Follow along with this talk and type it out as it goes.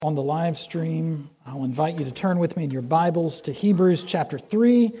on the live stream, I'll invite you to turn with me in your Bibles to Hebrews chapter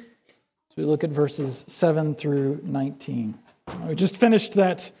 3 as we look at verses 7 through 19. We just finished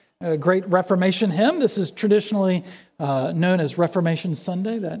that great Reformation hymn. This is traditionally known as Reformation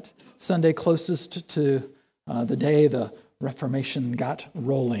Sunday, that Sunday closest to the day the Reformation got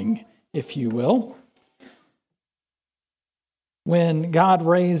rolling, if you will. When God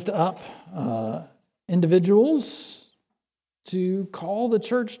raised up individuals to call the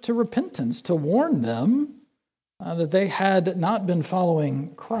church to repentance, to warn them that they had not been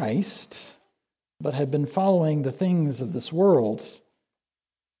following Christ, but had been following the things of this world.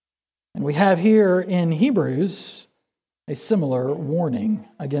 And we have here in Hebrews a similar warning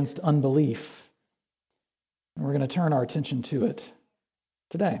against unbelief. And we're going to turn our attention to it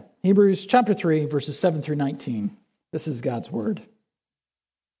today. Hebrews chapter 3, verses 7 through 19. This is God's word.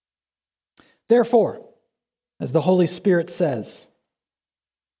 Therefore, as the Holy Spirit says,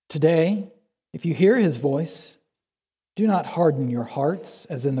 today, if you hear his voice, do not harden your hearts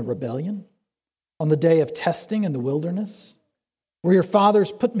as in the rebellion, on the day of testing in the wilderness, where your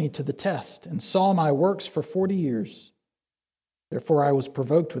fathers put me to the test and saw my works for 40 years. Therefore I was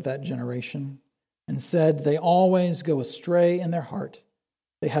provoked with that generation and said, they always go astray in their heart.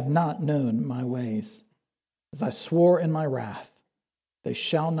 They have not known my ways. As I swore in my wrath, they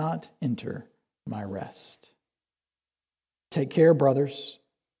shall not enter my rest. Take care, brothers,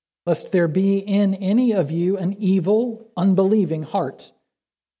 lest there be in any of you an evil, unbelieving heart,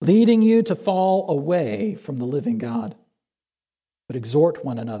 leading you to fall away from the living God. But exhort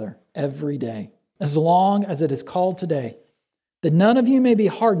one another every day, as long as it is called today, that none of you may be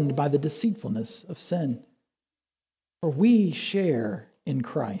hardened by the deceitfulness of sin. For we share in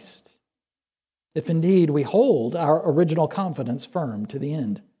Christ, if indeed we hold our original confidence firm to the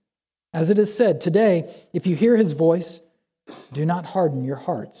end. As it is said, today, if you hear his voice, do not harden your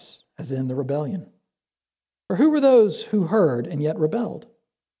hearts as in the rebellion. For who were those who heard and yet rebelled?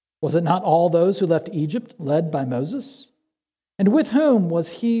 Was it not all those who left Egypt, led by Moses? And with whom was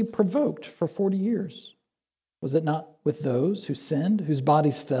he provoked for 40 years? Was it not with those who sinned, whose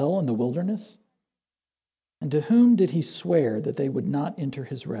bodies fell in the wilderness? And to whom did he swear that they would not enter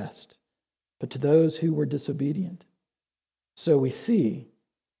his rest, but to those who were disobedient? So we see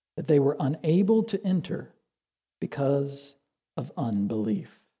that they were unable to enter because of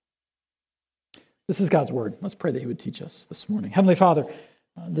unbelief. This is God's word. Let's pray that he would teach us this morning. Heavenly Father,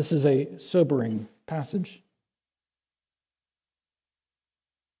 this is a sobering passage.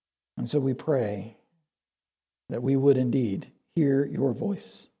 And so we pray that we would indeed hear your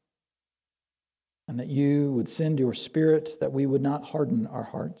voice and that you would send your Spirit, that we would not harden our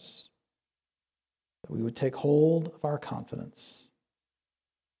hearts, that we would take hold of our confidence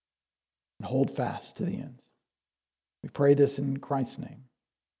and hold fast to the end. We pray this in Christ's name.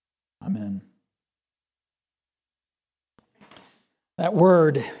 Amen. That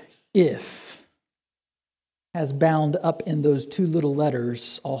word, if, has bound up in those two little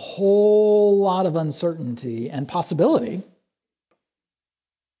letters a whole lot of uncertainty and possibility.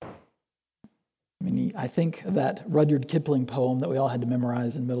 I mean, I think of that Rudyard Kipling poem that we all had to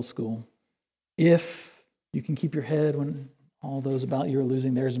memorize in middle school. If you can keep your head when all those about you are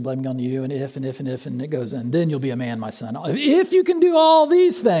losing theirs and blaming on you, and if, and it goes, and then you'll be a man, my son. If you can do all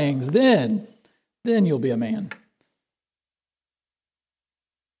these things, then you'll be a man.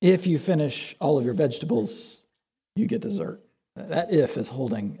 If you finish all of your vegetables, you get dessert. That if is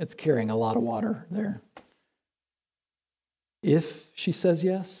it's carrying a lot of water there. If she says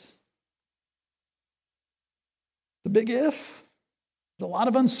yes, it's a big if. There's a lot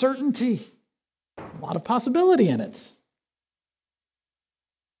of uncertainty, a lot of possibility in it.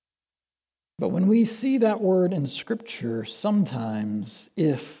 But when we see that word in Scripture, sometimes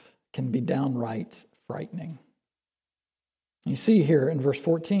if can be downright frightening. You see here in verse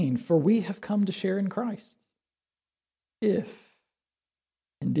 14, for we have come to share in Christ, if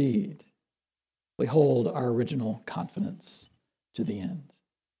indeed we hold our original confidence to the end.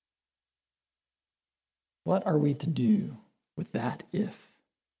 What are we to do with that if?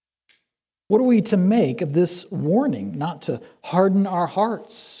 What are we to make of this warning not to harden our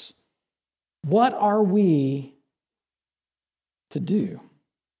hearts? What are we to do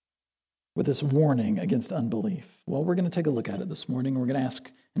with this warning against unbelief? Well, we're going to take a look at it this morning. We're going to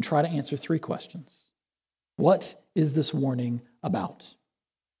ask and try to answer three questions. What is this warning about?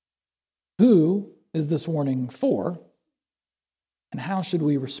 Who is this warning for? And how should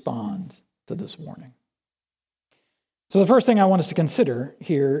we respond to this warning? So the first thing I want us to consider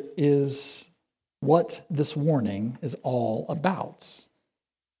here is what this warning is all about.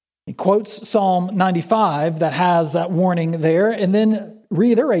 He quotes Psalm 95 that has that warning there, and then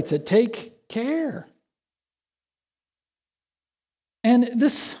reiterates it, take care. And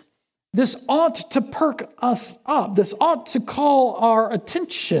this ought to perk us up. This ought to call our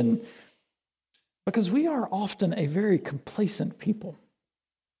attention because we are often a very complacent people.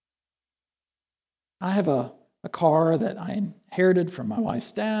 I have a car that I inherited from my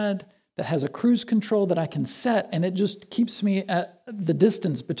wife's dad that has a cruise control that I can set, and it just keeps me at the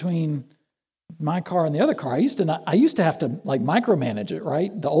distance between my car and the other car. I used to have to micromanage it,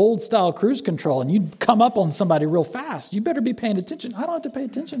 right? The old style cruise control, and you'd come up on somebody real fast. You better be paying attention. I don't have to pay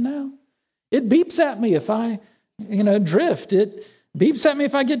attention now. It beeps at me if I, drift. It beeps at me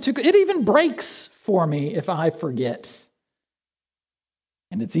if I get too. It even brakes for me if I forget.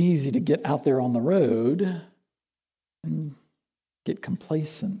 And it's easy to get out there on the road and get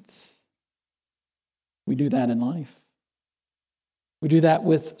complacent. We do that in life. We do that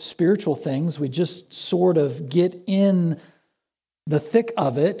with spiritual things. We just sort of get in the thick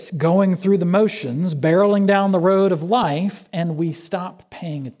of it, going through the motions, barreling down the road of life, and we stop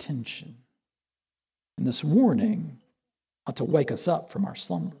paying attention. And this warning ought to wake us up from our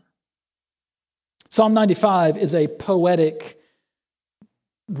slumber. Psalm 95 is a poetic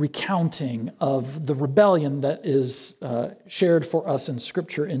recounting of the rebellion that is shared for us in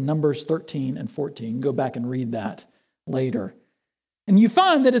Scripture in Numbers 13 and 14. Go back and read that later. And you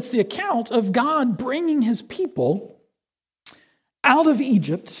find that it's the account of God bringing his people out of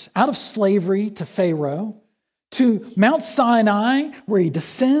Egypt, out of slavery to Pharaoh, to Mount Sinai, where he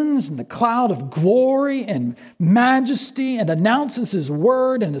descends in the cloud of glory and majesty and announces his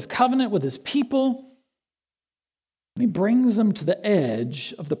word and his covenant with his people. And he brings them to the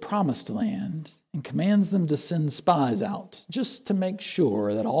edge of the promised land and commands them to send spies out just to make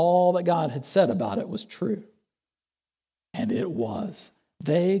sure that all that God had said about it was true. And it was.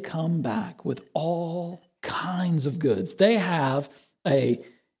 They come back with all kinds of goods. They have a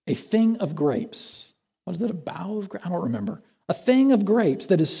thing of grapes. What is it, a bough of grapes? I don't remember. A thing of grapes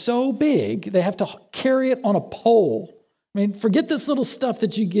that is so big, they have to carry it on a pole. I mean, forget this little stuff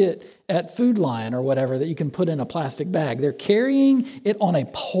that you get at Food Lion or whatever that you can put in a plastic bag. They're carrying it on a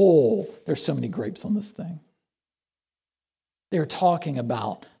pole. There's so many grapes on this thing. They're talking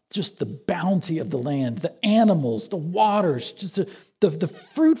about just the bounty of the land, the animals, the waters, just the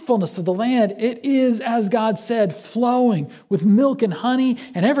fruitfulness of the land. It is, as God said, flowing with milk and honey,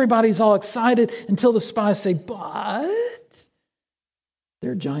 and everybody's all excited until the spies say, but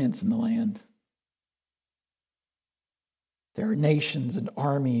there are giants in the land. There are nations and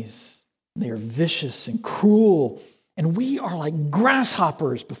armies, and they are vicious and cruel, and we are like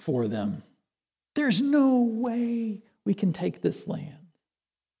grasshoppers before them. There's no way we can take this land.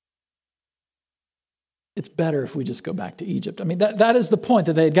 It's better if we just go back to Egypt. I mean, that is the point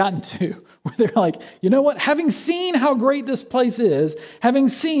that they had gotten to, where they're like, you know what? Having seen how great this place is, having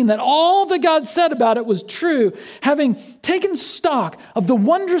seen that all that God said about it was true, having taken stock of the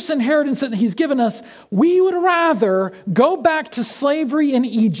wondrous inheritance that he's given us, we would rather go back to slavery in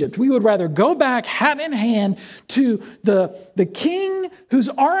Egypt. We would rather go back hat in hand to the king whose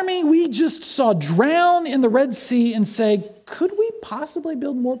army we just saw drown in the Red Sea and say, could we possibly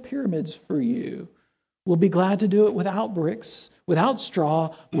build more pyramids for you? We'll be glad to do it without bricks, without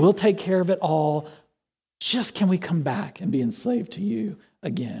straw. We'll take care of it all. Just can we come back and be enslaved to you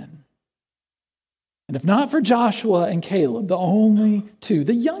again? And if not for Joshua and Caleb, the only two,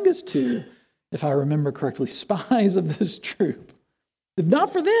 the youngest two, if I remember correctly, spies of this troop, if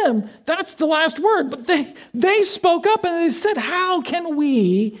not for them, that's the last word. But they spoke up and they said, how can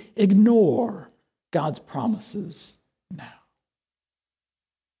we ignore God's promises now?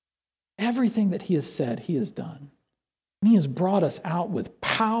 Everything that he has said, he has done. And he has brought us out with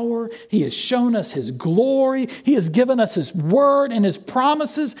power. He has shown us his glory. He has given us his word and his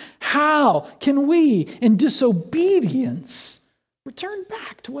promises. How can we, in disobedience, return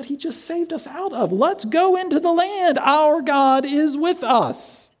back to what he just saved us out of? Let's go into the land. Our God is with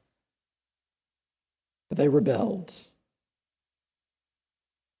us. But they rebelled.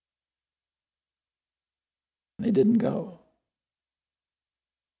 They didn't go.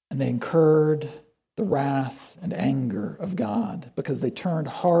 And they incurred the wrath and anger of God because they turned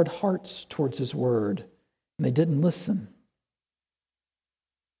hard hearts towards his word and they didn't listen.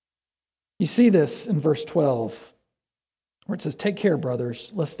 You see this in verse 12 where it says, take care,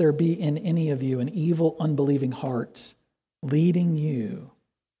 brothers, lest there be in any of you an evil, unbelieving heart leading you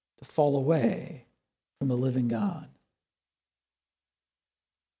to fall away from the living God.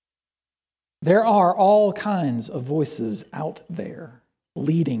 There are all kinds of voices out there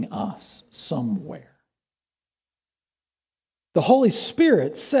leading us somewhere. The Holy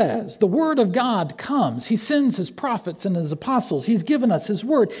Spirit says, the Word of God comes. He sends His prophets and His apostles. He's given us His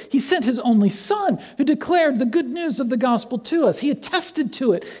Word. He sent His only Son, who declared the good news of the gospel to us. He attested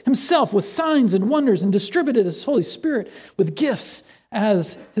to it Himself with signs and wonders and distributed His Holy Spirit with gifts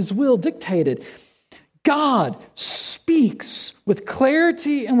as His will dictated. God speaks with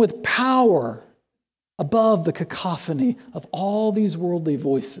clarity and with power above the cacophony of all these worldly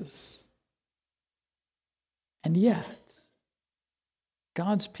voices. And yet,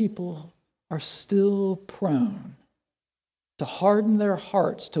 God's people are still prone to harden their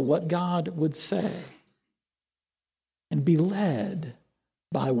hearts to what God would say and be led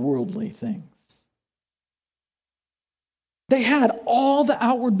by worldly things. They had all the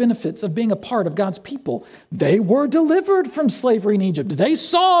outward benefits of being a part of God's people. They were delivered from slavery in Egypt. They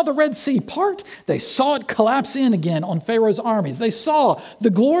saw the Red Sea part. They saw it collapse in again on Pharaoh's armies. They saw the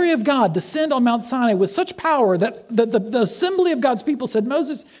glory of God descend on Mount Sinai with such power that the assembly of God's people said,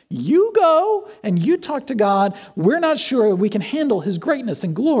 Moses, you go and you talk to God. We're not sure we can handle His greatness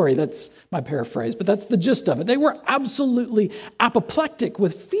and glory. That's my paraphrase, but that's the gist of it. They were absolutely apoplectic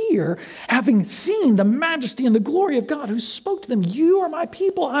with fear, having seen the majesty and the glory of God who spoke to them. You are my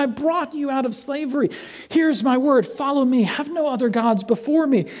people. I brought you out of slavery. Here's my word. Follow me. Have no other gods before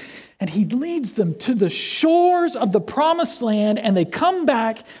me. And He leads them to the shores of the promised land, and they come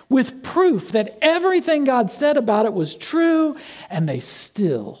back with proof that everything God said about it was true, and they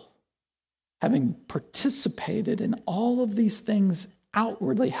still, having participated in all of these things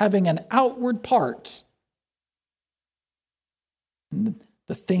outwardly, having an outward part in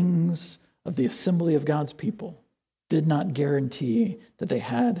the things of the assembly of God's people, did not guarantee that they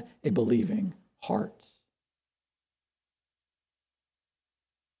had a believing heart.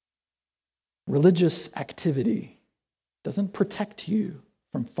 Religious activity doesn't protect you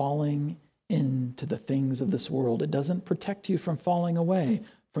from falling into the things of this world. It doesn't protect you from falling away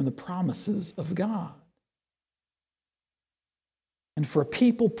from the promises of God. And for a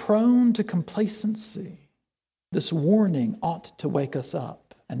people prone to complacency, this warning ought to wake us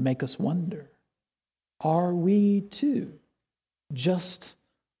up and make us wonder, are we too just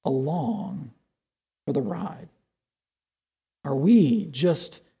along for the ride? Are we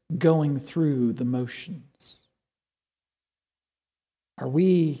just going through the motions? Are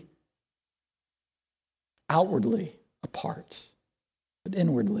we outwardly apart, but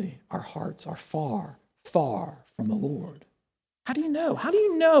inwardly our hearts are far, far from the Lord? How do you know? How do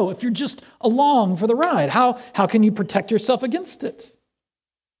you know if you're just along for the ride? How can you protect yourself against it?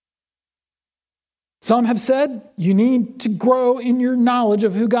 Some have said you need to grow in your knowledge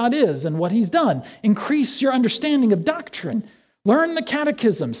of who God is and what He's done. Increase your understanding of doctrine. Learn the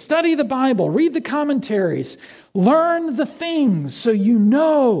catechism. Study the Bible. Read the commentaries. Learn the things so you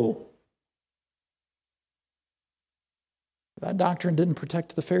know. That doctrine didn't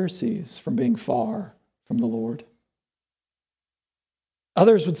protect the Pharisees from being far from the Lord.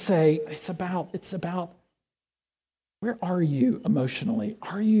 Others would say, it's about where are you emotionally?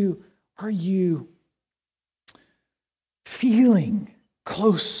 Are you feeling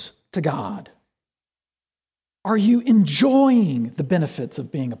close to God? Are you enjoying the benefits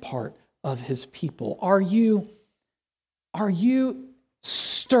of being a part of His people? Are you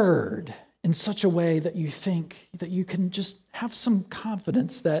stirred in such a way that you think that you can just have some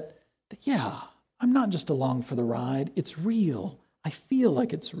confidence that yeah, I'm not just along for the ride. It's real. I feel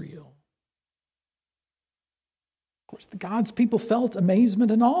like it's real. Of course, the God's people felt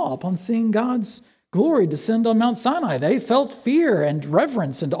amazement and awe upon seeing God's glory descend on Mount Sinai. They felt fear and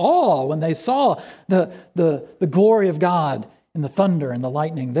reverence and awe when they saw the glory of God in the thunder and the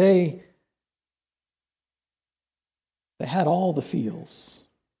lightning. They had all the feels.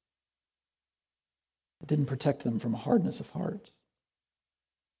 It didn't protect them from a hardness of heart.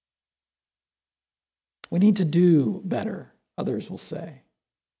 We need to do better, others will say.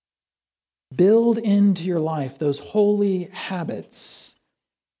 Build into your life those holy habits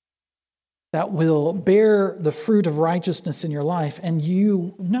that will bear the fruit of righteousness in your life, and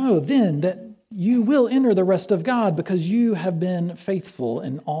you know then that you will enter the rest of God because you have been faithful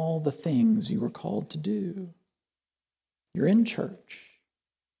in all the things you were called to do. You're in church.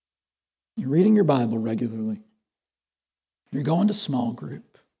 You're reading your Bible regularly. You're going to small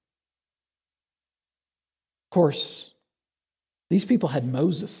group. Of course, these people had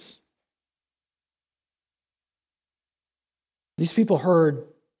Moses. These people heard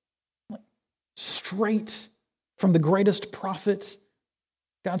straight from the greatest prophet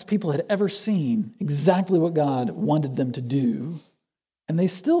God's people had ever seen exactly what God wanted them to do, and they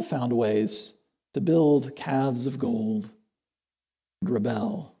still found ways to build calves of gold and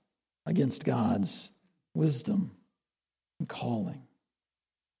rebel against God's wisdom. and calling.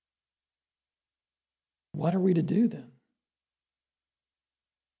 What are we to do then?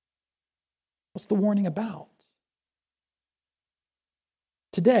 What's the warning about?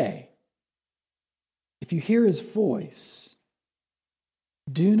 Today, if you hear his voice,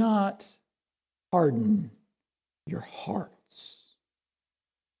 do not harden your hearts.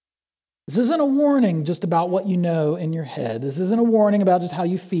 This isn't a warning just about what you know in your head. This isn't a warning about just how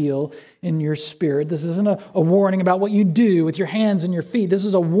you feel in your spirit. This isn't a warning about what you do with your hands and your feet. This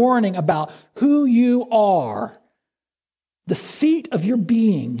is a warning about who you are. The seat of your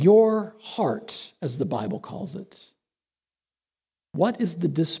being, your heart, as the Bible calls it. What is the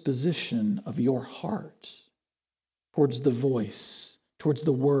disposition of your heart towards the voice, towards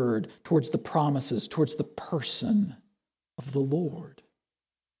the word, towards the promises, towards the person of the Lord?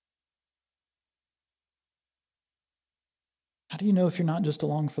 How do you know if you're not just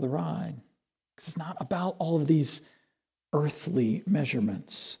along for the ride? Because it's not about all of these earthly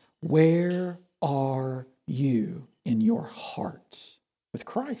measurements. Where are you in your heart with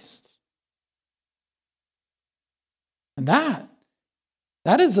Christ? And that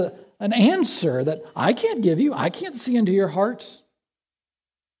is an answer that I can't give you. I can't see into your hearts.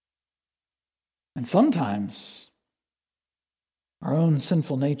 And sometimes our own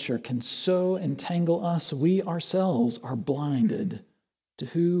sinful nature can so entangle us, we ourselves are blinded to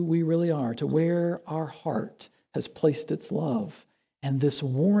who we really are, to where our heart has placed its love. And this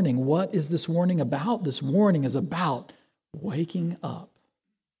warning, what is this warning about? This warning is about waking up,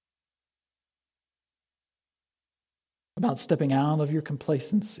 about stepping out of your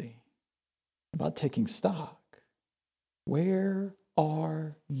complacency, about taking stock. Where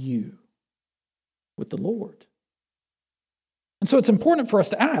are you with the Lord? And so it's important for us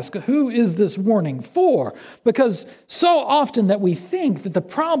to ask, who is this warning for? Because so often that we think that the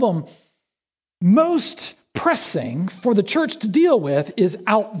problem most pressing for the church to deal with is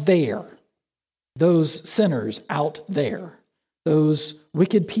out there. Those sinners out there. Those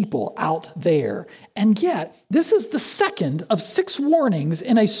wicked people out there. And yet, this is the second of 6 warnings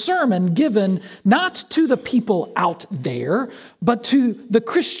in a sermon given not to the people out there, but to the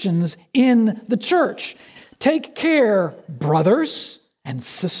Christians in the church. Take care, brothers and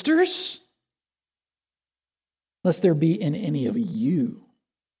sisters, lest there be in any of you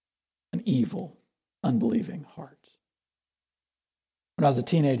an evil, unbelieving heart. When I was a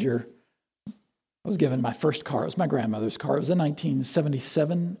teenager, I was given my first car. It was my grandmother's car. It was a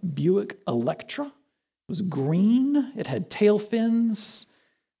 1977 Buick Electra. It was green. It had tail fins,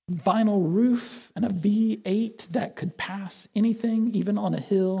 vinyl roof, and a V8 that could pass anything, even on a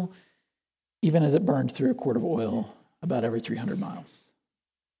hill, even as it burned through a quart of oil about every 300 miles.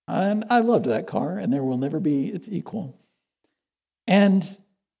 And I loved that car, and there will never be its equal. And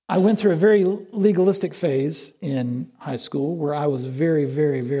I went through a very legalistic phase in high school where I was very,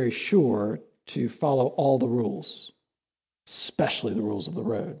 very, very sure to follow all the rules, especially the rules of the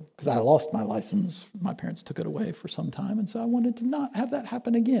road, because I lost my license. My parents took it away for some time, and so I wanted to not have that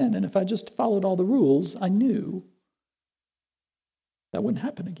happen again. And if I just followed all the rules, I knew that wouldn't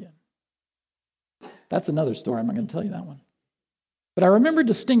happen again. That's another story. I'm not going to tell you that one. But I remember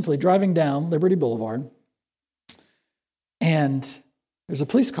distinctly driving down Liberty Boulevard, and there's a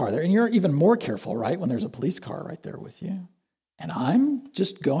police car there. And you're even more careful, right, when there's a police car right there with you. And I'm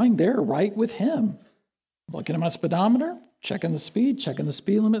just going there right with him, looking at my speedometer, checking the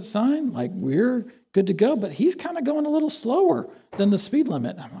speed limit sign, like we're good to go. But he's kind of going a little slower than the speed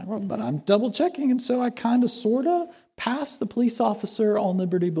limit. I'm like, well, but I'm double checking. And so I kind of sort of pass the police officer on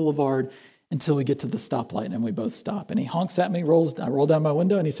Liberty Boulevard until we get to the stoplight, and we both stop. And he honks at me, I roll down my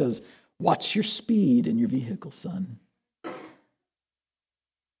window, and he says, "Watch your speed in your vehicle, son."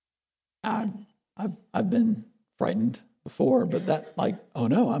 I've been frightened before, but that, like, oh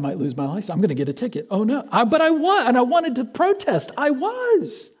no, I might lose my license. I'm going to get a ticket. Oh no. But I wanted to protest. I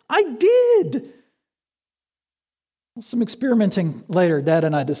did. Well, some experimenting later, Dad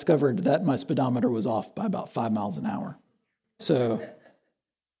and I discovered that my speedometer was off by about 5 miles an hour. So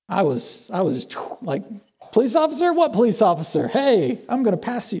I was like, police officer? What police officer? Hey, I'm going to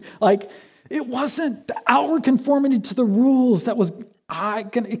pass you. Like, it wasn't the outward conformity to the rules that was,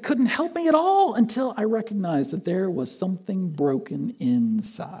 it couldn't help me at all until I recognized that there was something broken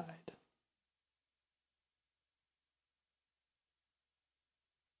inside.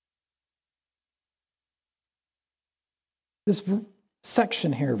 This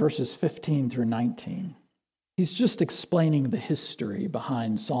section here, verses 15 through 19, he's just explaining the history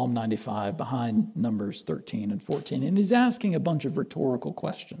behind Psalm 95, behind Numbers 13 and 14, and he's asking a bunch of rhetorical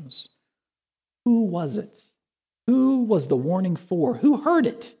questions. Who was it? Who was the warning for? Who heard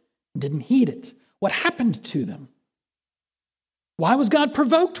it and didn't heed it? What happened to them? Why was God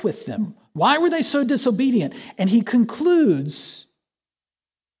provoked with them? Why were they so disobedient? And he concludes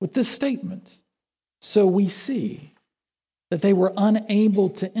with this statement. So we see that they were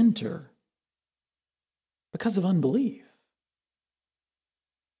unable to enter because of unbelief.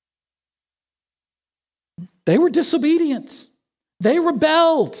 They were disobedient. They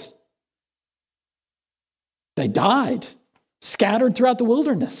rebelled. They died, scattered throughout the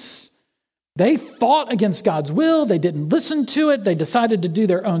wilderness. They fought against God's will. They didn't listen to it. They decided to do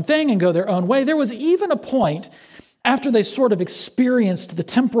their own thing and go their own way. There was even a point after they sort of experienced the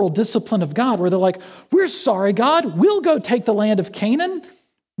temporal discipline of God where they're like, we're sorry, God, we'll go take the land of Canaan.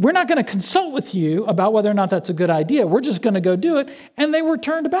 We're not going to consult with you about whether or not that's a good idea. We're just going to go do it. And they were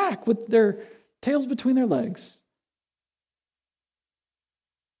turned back with their tails between their legs.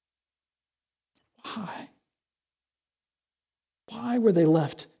 Why? Why were they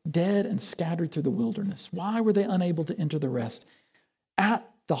left dead and scattered through the wilderness? Why were they unable to enter the rest? At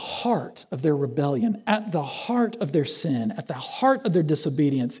the heart of their rebellion, at the heart of their sin, at the heart of their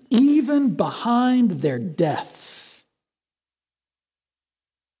disobedience, even behind their deaths,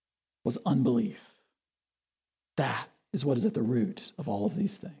 was unbelief. That is what is at the root of all of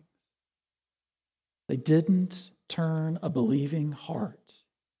these things. They didn't turn a believing heart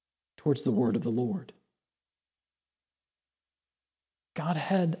towards the word of the Lord. God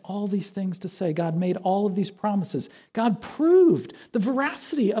had all these things to say. God made all of these promises. God proved the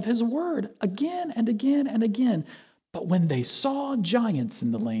veracity of his word again and again and again. But when they saw giants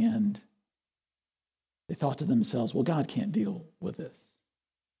in the land, they thought to themselves, well, God can't deal with this.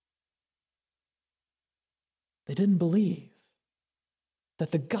 They didn't believe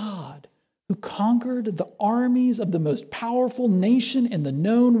that the God who conquered the armies of the most powerful nation in the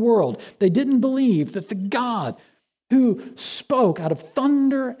known world, they didn't believe that the God who spoke out of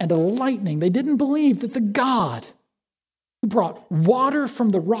thunder and a lightning, they didn't believe that the God who brought water from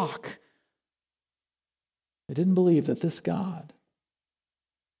the rock, they didn't believe that this God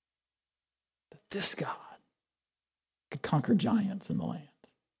could conquer giants in the land.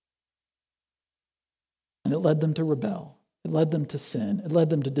 And it led them to rebel. It led them to sin. It led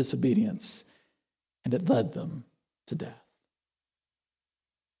them to disobedience. And it led them to death.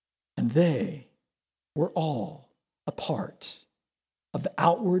 And they were all a part of the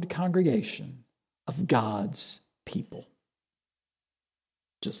outward congregation of God's people,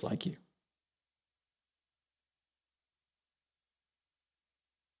 just like you.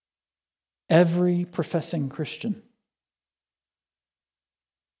 Every professing Christian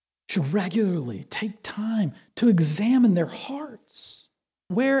should regularly take time to examine their hearts.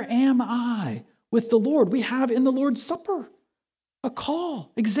 Where am I with the Lord? We have in the Lord's Supper a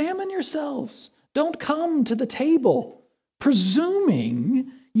call. Examine yourselves. Don't come to the table presuming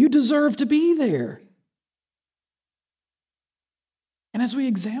you deserve to be there. And as we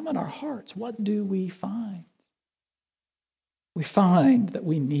examine our hearts, what do we find? We find that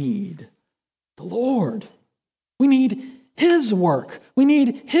we need the Lord. We need his work. We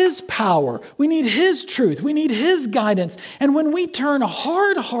need his power. We need his truth. We need his guidance. And when we turn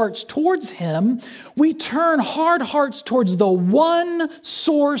hard hearts towards him, we turn hard hearts towards the one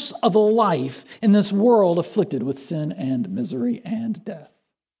source of life in this world afflicted with sin and misery and death.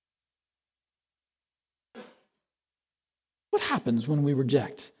 What happens when we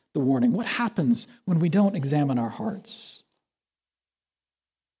reject the warning? What happens when we don't examine our hearts?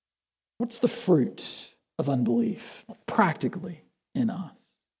 What's the fruit of unbelief practically in us?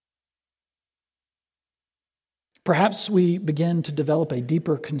 Perhaps we begin to develop a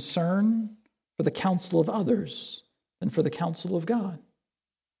deeper concern for the counsel of others than for the counsel of God.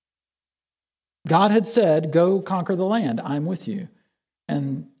 God had said, go conquer the land, I'm with you.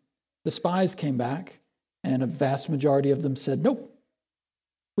 And the spies came back, and a vast majority of them said, nope,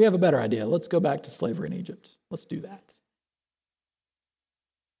 we have a better idea. Let's go back to slavery in Egypt. Let's do that.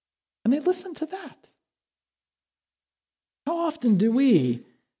 And they listened to that. How often do we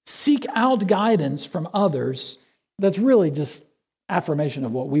seek out guidance from others that's really just affirmation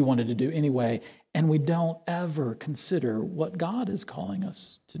of what we wanted to do anyway, and we don't ever consider what God is calling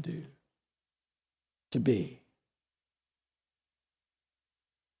us to do, to be?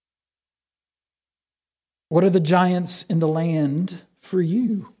 What are the giants in the land for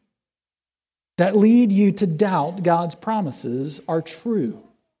you that lead you to doubt God's promises are true?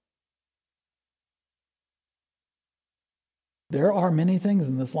 There are many things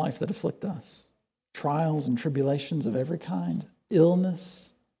in this life that afflict us. Trials and tribulations of every kind.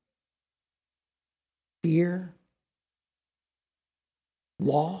 Illness, fear,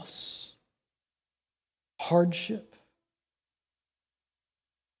 loss, hardship.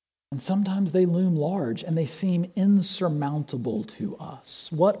 And sometimes they loom large and they seem insurmountable to us.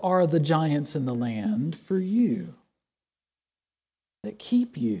 What are the giants in the land for you that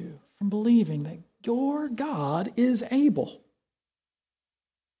keep you from believing that your God is able?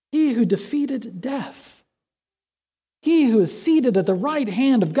 He who defeated death, he who is seated at the right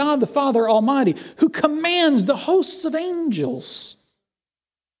hand of God the Father Almighty, who commands the hosts of angels,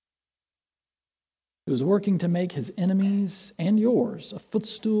 who is working to make his enemies and yours a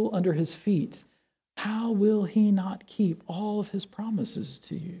footstool under his feet, how will he not keep all of his promises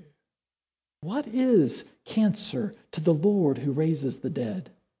to you? What is cancer to the Lord who raises the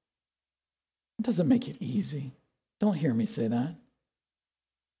dead? It doesn't make it easy. Don't hear me say that.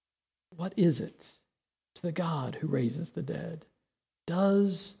 What is it to the God who raises the dead?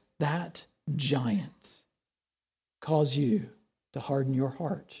 Does that giant cause you to harden your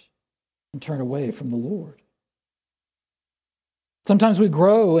heart and turn away from the Lord? Sometimes we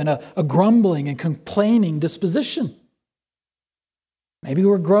grow in a grumbling and complaining disposition. Maybe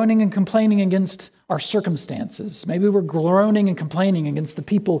we're groaning and complaining against our circumstances. Maybe we're groaning and complaining against the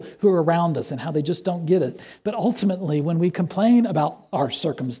people who are around us and how they just don't get it. But ultimately, when we complain about our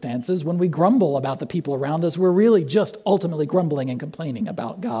circumstances, when we grumble about the people around us, we're really just ultimately grumbling and complaining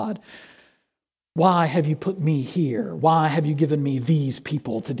about God. Why have you put me here? Why have you given me these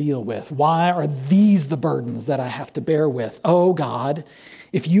people to deal with? Why are these the burdens that I have to bear with? Oh God,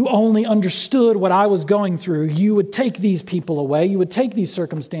 if you only understood what I was going through, you would take these people away. You would take these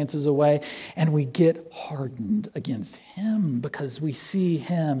circumstances away. And we get hardened against him because we see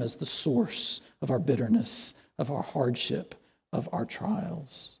him as the source of our bitterness, of our hardship, of our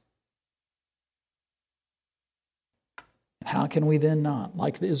trials. How can we then not,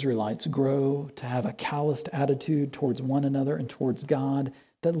 like the Israelites, grow to have a calloused attitude towards one another and towards God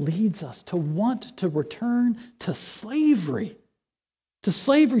that leads us to want to return to slavery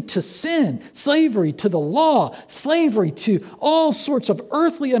to sin, slavery to the law, slavery to all sorts of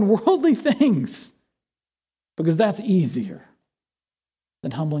earthly and worldly things, because that's easier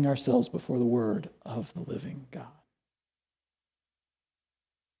than humbling ourselves before the word of the living God.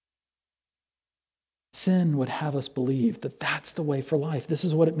 Sin would have us believe that that's the way for life. This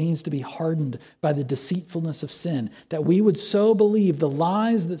is what it means to be hardened by the deceitfulness of sin, that we would so believe the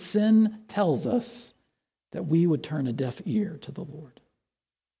lies that sin tells us that we would turn a deaf ear to the Lord.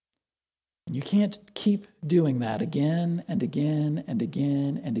 And you can't keep doing that again and again and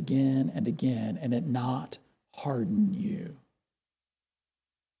again and again and again and it not harden you.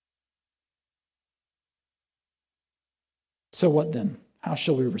 So what then? How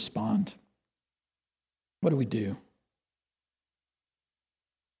shall we respond? What do we do?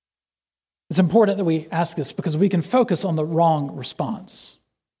 It's important that we ask this because we can focus on the wrong response,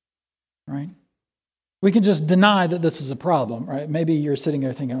 right? We can just deny that this is a problem, right? Maybe you're sitting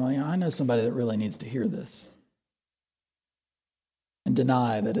there thinking, well, I know somebody that really needs to hear this, and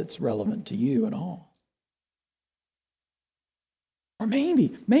deny that it's relevant to you at all. Or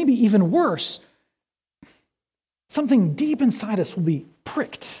maybe even worse, something deep inside us will be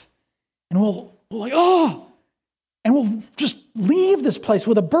pricked, and we'll like, and we'll just leave this place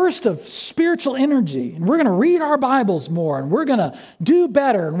with a burst of spiritual energy. And we're going to read our Bibles more. And we're going to do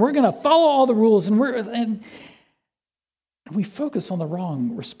better. And we're going to follow all the rules. And we focus on the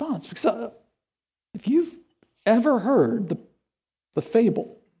wrong response. Because if you've ever heard the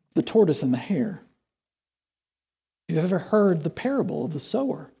fable, the tortoise and the hare, if you've ever heard the parable of the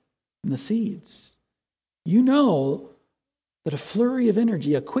sower and the seeds, you know that a flurry of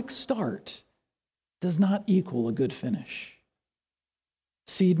energy, a quick start, does not equal a good finish.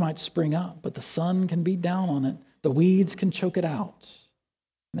 Seed might spring up, but the sun can beat down on it. The weeds can choke it out.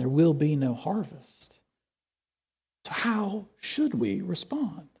 And there will be no harvest. So how should we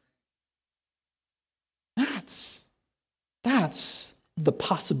respond? That's the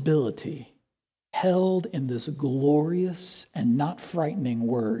possibility held in this glorious and not frightening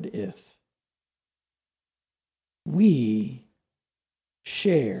word if. We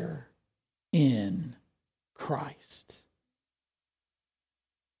share in Christ.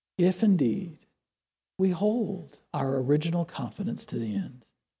 If indeed we hold our original confidence to the end.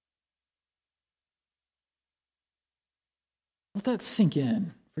 Let that sink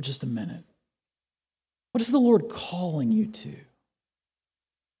in for just a minute. What is the Lord calling you to?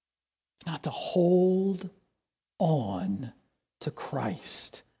 Not to hold on to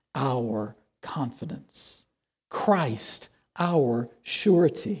Christ, our confidence. Christ, our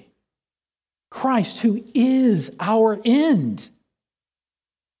surety. Christ, who is our end.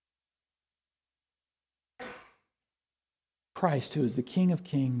 Christ, who is the King of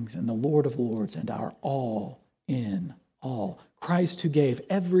kings and the Lord of lords and our all in all. Christ who gave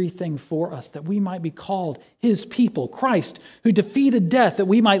everything for us that we might be called his people. Christ who defeated death that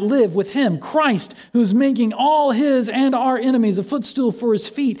we might live with him. Christ who's making all his and our enemies a footstool for his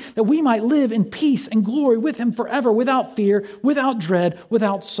feet that we might live in peace and glory with him forever, without fear, without dread,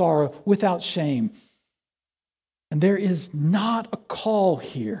 without sorrow, without shame. And there is not a call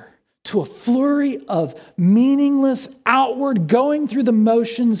here to a flurry of meaningless, outward, going through the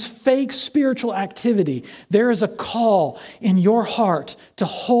motions, fake spiritual activity. There is a call in your heart to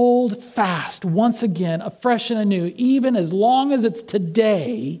hold fast once again, afresh and anew, even as long as it's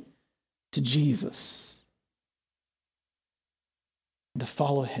today, to Jesus. And to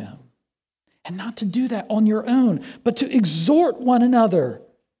follow him. And not to do that on your own, but to exhort one another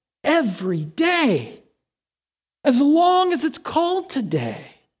every day, as long as it's called today.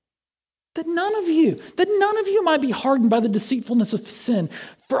 That none of you might be hardened by the deceitfulness of sin.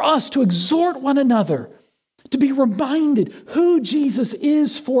 For us to exhort one another, to be reminded who Jesus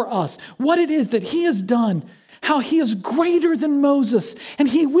is for us, what it is that he has done, how he is greater than Moses, and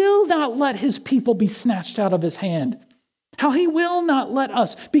he will not let his people be snatched out of his hand, how he will not let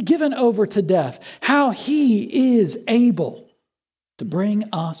us be given over to death, how he is able to bring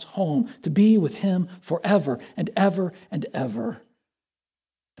us home, to be with him forever and ever and ever.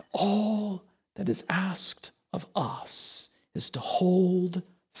 All that is asked of us is to hold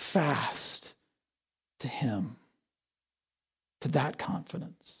fast to him, to that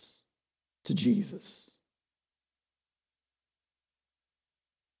confidence, to Jesus.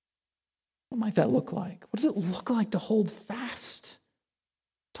 What might that look like? What does it look like to hold fast,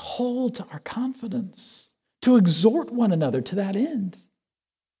 to hold to our confidence, to exhort one another to that end?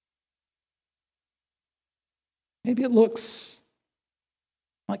 Maybe it looks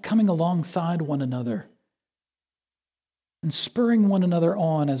like coming alongside one another and spurring one another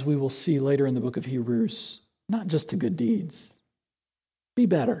on, as we will see later in the book of Hebrews, not just to good deeds. Be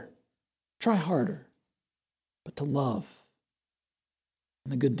better, try harder, but to love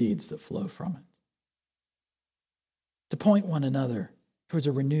and the good deeds that flow from it. To point one another towards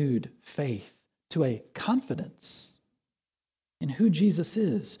a renewed faith, to a confidence in who Jesus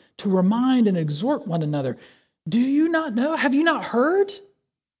is, to remind and exhort one another. Do you not know? Have you not heard?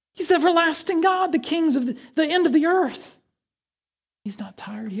 He's the everlasting God, the kings of the end of the earth. He's not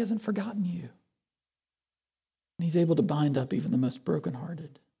tired. He hasn't forgotten you. And he's able to bind up even the most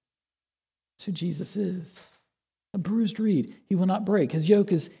brokenhearted. That's who Jesus is. A bruised reed he will not break. His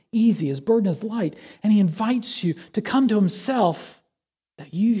yoke is easy. His burden is light. And he invites you to come to himself that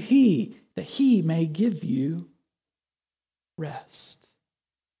he may give you rest.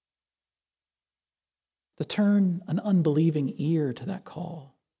 To turn an unbelieving ear to that call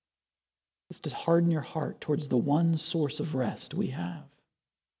is to harden your heart towards the one source of rest we have.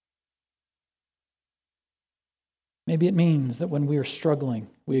 Maybe it means that when we are struggling,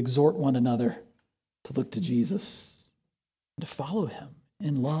 we exhort one another to look to Jesus and to follow him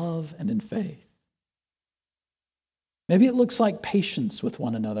in love and in faith. Maybe it looks like patience with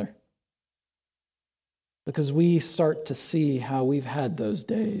one another, because we start to see how we've had those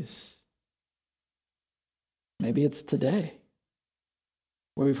days. Maybe it's today,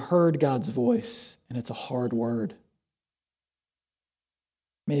 where we've heard God's voice and it's a hard word.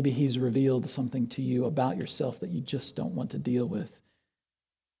 Maybe he's revealed something to you about yourself that you just don't want to deal with.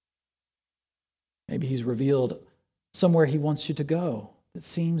 Maybe he's revealed somewhere he wants you to go that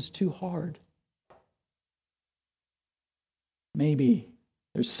seems too hard. Maybe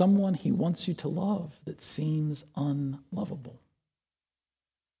there's someone he wants you to love that seems unlovable.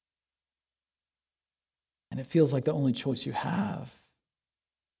 And it feels like the only choice you have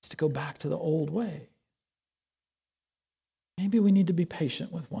is to go back to the old way. Maybe we need to be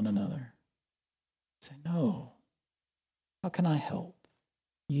patient with one another. Say, no, how can I help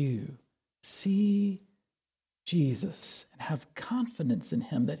you see Jesus and have confidence in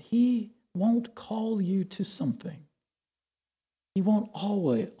him that he won't call you to something he won't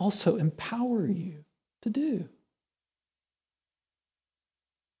always also empower you to do?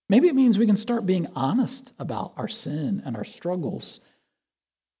 Maybe it means we can start being honest about our sin and our struggles,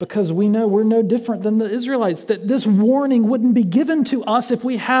 because we know we're no different than the Israelites, that this warning wouldn't be given to us if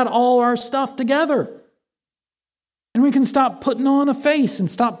we had all our stuff together. And we can stop putting on a face and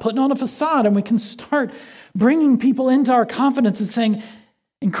stop putting on a facade, and we can start bringing people into our confidence and saying,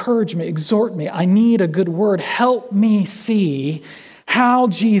 encourage me, exhort me, I need a good word, help me see how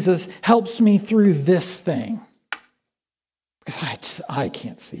Jesus helps me through this thing. Because I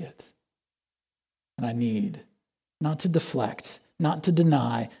can't see it. And I need not to deflect, not to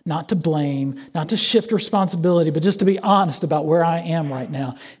deny, not to blame, not to shift responsibility, but just to be honest about where I am right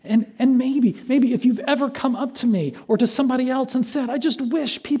now. And maybe if you've ever come up to me or to somebody else and said, I just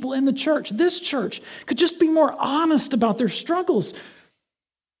wish people in the church, this church, could just be more honest about their struggles.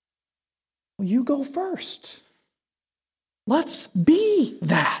 Well, you go first. Let's be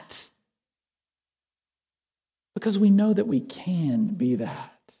that. Because we know that we can be that.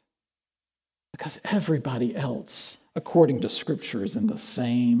 Because everybody else, according to Scripture, is in the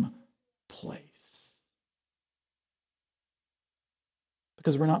same place.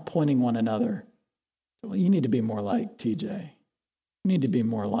 Because we're not pointing one another. Well, you need to be more like TJ. You need to be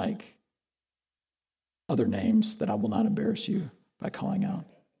more like other names that I will not embarrass you by calling out.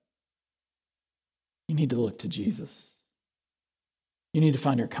 You need to look to Jesus. You need to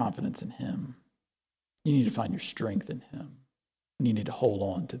find your confidence in him. You need to find your strength in him. And you need to hold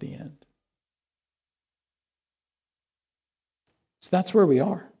on to the end. So that's where we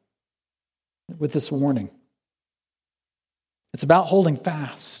are with this warning. It's about holding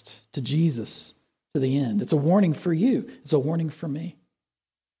fast to Jesus to the end. It's a warning for you. It's a warning for me.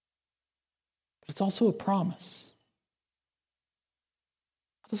 But it's also a promise.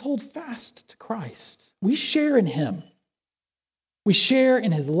 Let us hold fast to Christ. We share in him. We share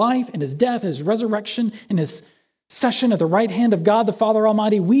in his life, in his death, his resurrection, in his session at the right hand of God the Father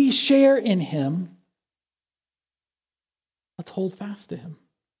Almighty. We share in him. Let's hold fast to him,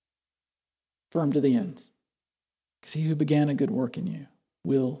 firm to the end. Because he who began a good work in you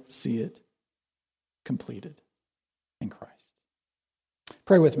will see it completed in Christ.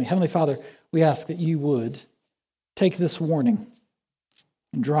 Pray with me. Heavenly Father, we ask that you would take this warning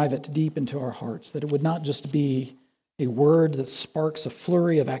and drive it deep into our hearts, that it would not just be a word that sparks a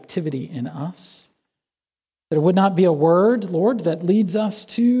flurry of activity in us, that it would not be a word, Lord, that leads us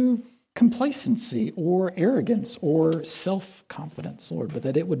to complacency or arrogance or self-confidence, Lord, but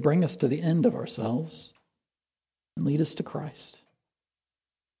that it would bring us to the end of ourselves and lead us to Christ,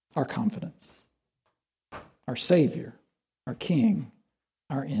 our confidence, our Savior, our King,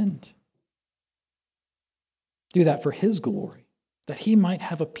 our end. Do that for his glory, that he might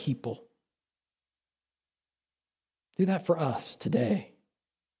have a people. Do that for us today,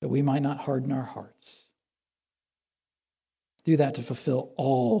 that we might not harden our hearts. Do that to fulfill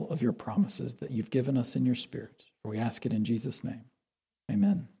all of your promises that you've given us in your Spirit. For we ask it in Jesus' name.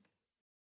 Amen.